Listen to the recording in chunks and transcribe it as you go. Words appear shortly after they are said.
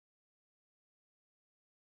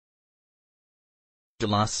The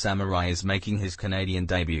Last Samurai is making his Canadian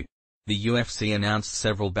debut. The UFC announced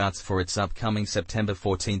several bouts for its upcoming September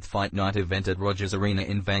 14 Fight Night event at Rogers Arena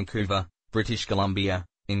in Vancouver, British Columbia,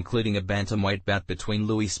 including a bantamweight bout between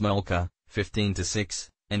Louis Smolka, 15-6,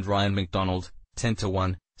 and Ryan MacDonald,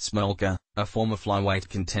 10-1. Smolka, a former flyweight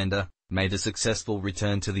contender, made a successful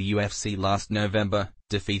return to the UFC last November,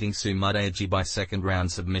 defeating Sumudaerji by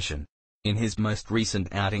second-round submission. In his most recent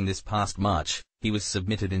outing this past March, he was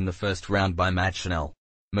submitted in the first round by MacDonald.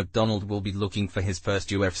 MacDonald will be looking for his first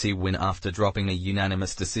UFC win after dropping a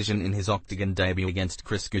unanimous decision in his octagon debut against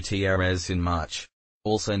Chris Gutierrez in March.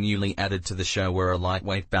 Also newly added to the show were a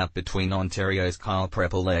lightweight bout between Ontario's Kyle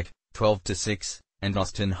Prepolek, 12-6, and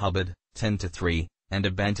Austin Hubbard, 10-3, and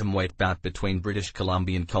a bantamweight bout between British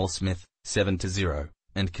Columbian Cole Smith, 7-0,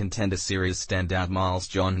 and Contender Series standout Miles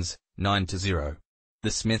Johns, 9-0. The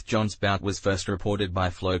Smith-Johns bout was first reported by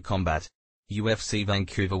Flow Combat. UFC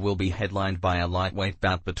Vancouver will be headlined by a lightweight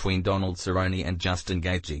bout between Donald Cerrone and Justin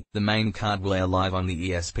Gaethje. The main card will air live on the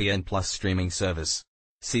ESPN Plus streaming service.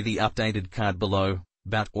 See the updated card below.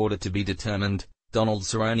 Bout order to be determined: Donald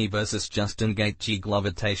Cerrone vs Justin Gaethje,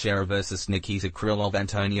 Glover Teixeira vs Nikita Krylov,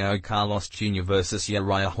 Antonio Carlos Jr. vs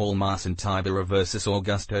Uriah Hall, Marcin Tybura vs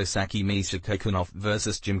Augusto Saki, Misha Kokunov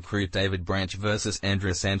vs Jim Crute, David Branch vs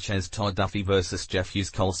Andrea Sanchez, Todd Duffy vs Jeff Hughes,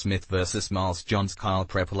 Cole Smith vs Miles Johns, Kyle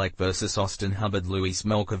Prepolek vs Austin Hubbard, Louis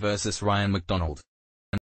Smolka vs Ryan MacDonald.